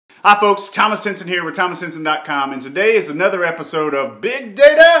Hi folks, Thomas Henson here with thomashenson.com, and today is another episode of Big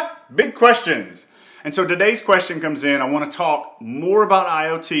Data, Big Questions. And so today's question comes in, I want to talk more about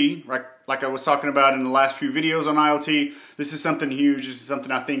IoT, like I was talking about in the last few videos on IoT. This is something huge, this is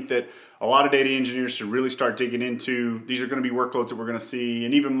something I think that a lot of data engineers should really start digging into. These are going to be workloads that we're going to see,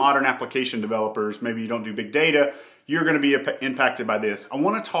 and even modern application developers, maybe you don't do big data, you're going to be impacted by this. I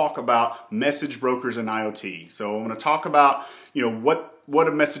want to talk about message brokers in IoT. So I want to talk about, what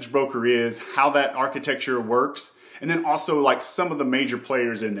a message broker is, how that architecture works, and then also like some of the major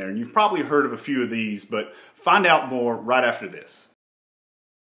players in there. And you've probably heard of a few of these, but find out more right after this.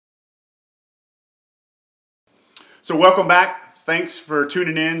 So welcome back. Thanks for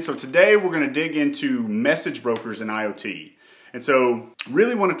tuning in. So today we're going to dig into message brokers in IoT. And so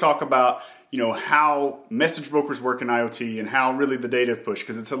really want to talk about how message brokers work in IoT and how really the data is pushed,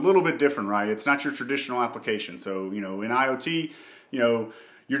 because it's a little bit different, right? It's not your traditional application. So, in IoT,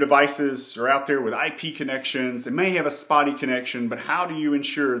 your devices are out there with IP connections. It may have a spotty connection, but how do you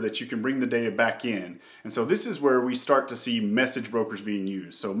ensure that you can bring the data back in? And so this is where we start to see message brokers being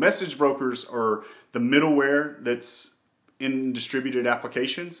used. So message brokers are the middleware that's in distributed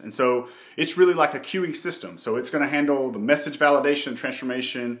applications. And so it's really like a queuing system. So it's going to handle the message validation,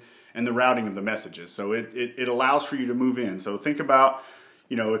 transformation, and the routing of the messages. So it allows for you to move in. So think about,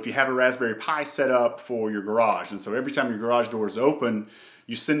 if you have a Raspberry Pi set up for your garage, and so every time your garage door is open,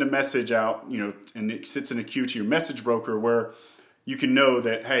 you send a message out, and it sits in a queue to your message broker where you can know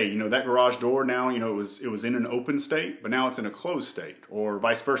that, hey, that garage door now, it was in an open state, but now it's in a closed state, or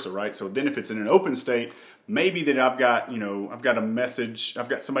vice versa, right? So then if it's in an open state, maybe that I've got a message, I've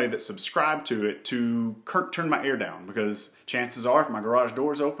got somebody that subscribed to it to turn my air down, because chances are if my garage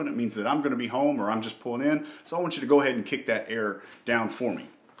door is open, it means that I'm going to be home or I'm just pulling in. So I want you to go ahead and kick that air down for me.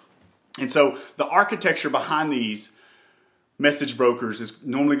 And so the architecture behind these message brokers is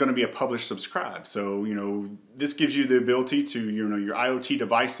normally going to be a publish subscribe. So, this gives you the ability to, your IoT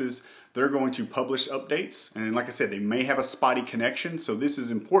devices, they're going to publish updates. And like I said, they may have a spotty connection. So this is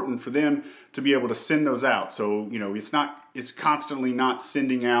important for them to be able to send those out. So, it's constantly not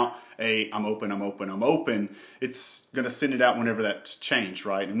sending out I'm open, I'm open, I'm open. It's going to send it out whenever that's changed,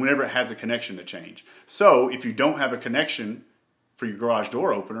 right? And whenever it has a connection to change. So if you don't have a connection for your garage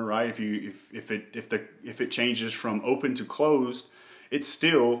door opener, right? If it changes from open to closed, it's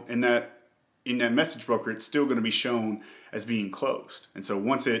still in that message broker, it's still going to be shown as being closed. And so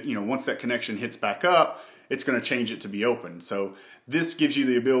once that connection hits back up, it's going to change it to be open. So this gives you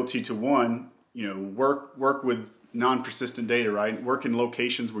the ability to work with non-persistent data, right? Work in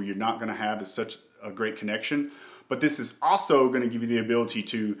locations where you're not going to have such a great connection. But this is also going to give you the ability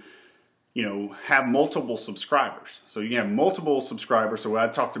to have multiple subscribers. So you can have multiple subscribers. So I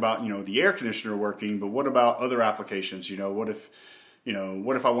talked about, the air conditioner working, but what about other applications? What if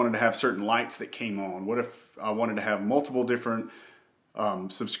I wanted to have certain lights that came on? What if I wanted to have multiple different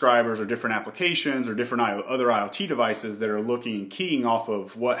subscribers or different applications or different other IoT devices that are looking and keying off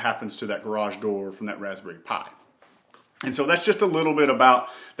of what happens to that garage door from that Raspberry Pi? And so that's just a little bit about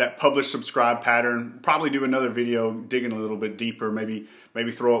that publish subscribe pattern. Probably do another video digging a little bit deeper, maybe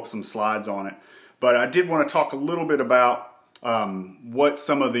throw up some slides on it. But I did want to talk a little bit about what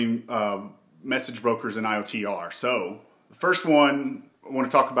some of the message brokers in IoT are. So the first one I want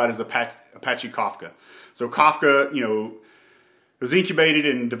to talk about is Apache Kafka. So Kafka, was incubated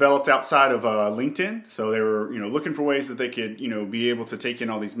and developed outside of LinkedIn. So they were, looking for ways that they could, be able to take in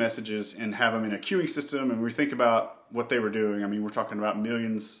all these messages and have them in a queuing system. And when we think about what they were doing, I mean, we're talking about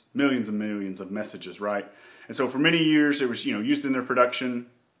millions and millions of messages, right? And so for many years, it was, used in their production.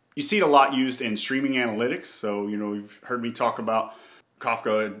 You see it a lot used in streaming analytics. So, you've heard me talk about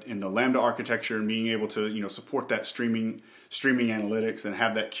Kafka in the Lambda architecture and being able to, support that streaming analytics and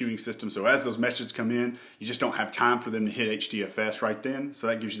have that queuing system. So as those messages come in, you just don't have time for them to hit HDFS right then. So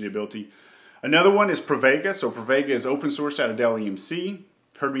that gives you the ability. Another one is Pravega. So Pravega is open source out of Dell EMC.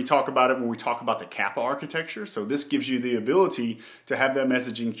 Heard me talk about it when we talk about the Kappa architecture. So this gives you the ability to have that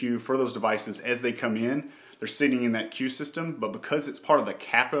messaging queue for those devices as they come in. They're sitting in that queue system, but because it's part of the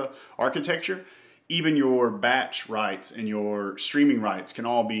Kappa architecture, even your batch rights and your streaming rights can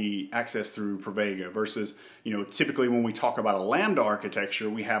all be accessed through Pravega versus, typically when we talk about a Lambda architecture,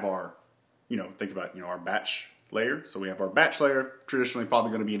 we have our, think about, our batch layer. So we have our batch layer, traditionally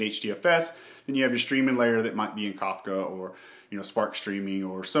probably going to be in HDFS. Then you have your streaming layer that might be in Kafka or, Spark Streaming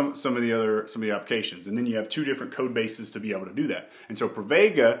or some of the applications. And then you have two different code bases to be able to do that. And so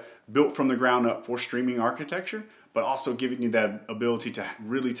Pravega built from the ground up for streaming architecture, but also giving you that ability to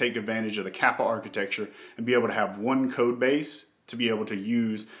really take advantage of the Kappa architecture and be able to have one code base to be able to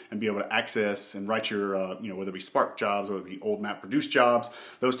use and be able to access and write your, whether it be Spark jobs, whether it be old MapReduce jobs,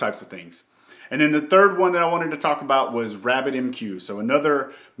 those types of things. And then the third one that I wanted to talk about was Rabbitmq. So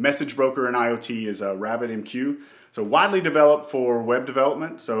another message broker in IoT is Rabbitmq. So widely developed for web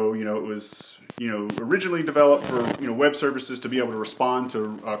development. So, it was, originally developed for, web services to be able to respond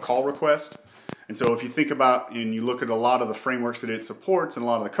to call requests. And so if you think about and you look at a lot of the frameworks that it supports and a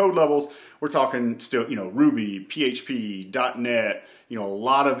lot of the code levels, we're talking still, Ruby, PHP, .NET, a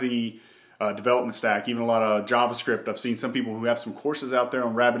lot of the development stack, even a lot of JavaScript. I've seen some people who have some courses out there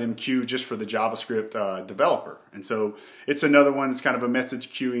on Rabbitmq just for the JavaScript developer. And so it's another one. It's kind of a message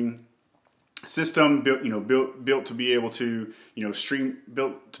queuing system built, built to be able to,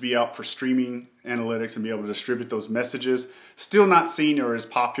 built to be out for streaming analytics and be able to distribute those messages. Still not seen or as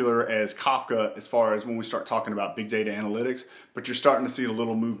popular as Kafka as far as when we start talking about big data analytics, but you're starting to see a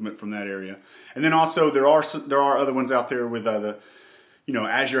little movement from that area. And then also there are other ones out there with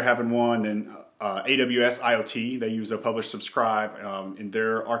Azure having one, and AWS IoT. They use a publish subscribe in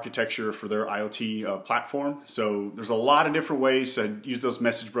their architecture for their IoT platform. So there's a lot of different ways to use those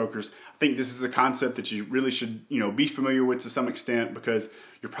message brokers. I think this is a concept that you really should be familiar with to some extent, because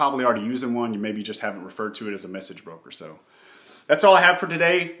you're probably already using one. You maybe just haven't referred to it as a message broker. So that's all I have for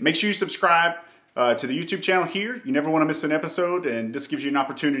today. Make sure you subscribe to the YouTube channel here. You never want to miss an episode, and this gives you an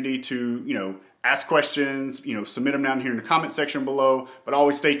opportunity to ask questions, submit them down here in the comment section below, but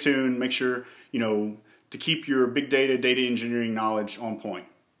always stay tuned. Make sure, to keep your big data engineering knowledge on point.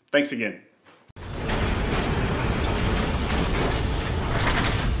 Thanks again.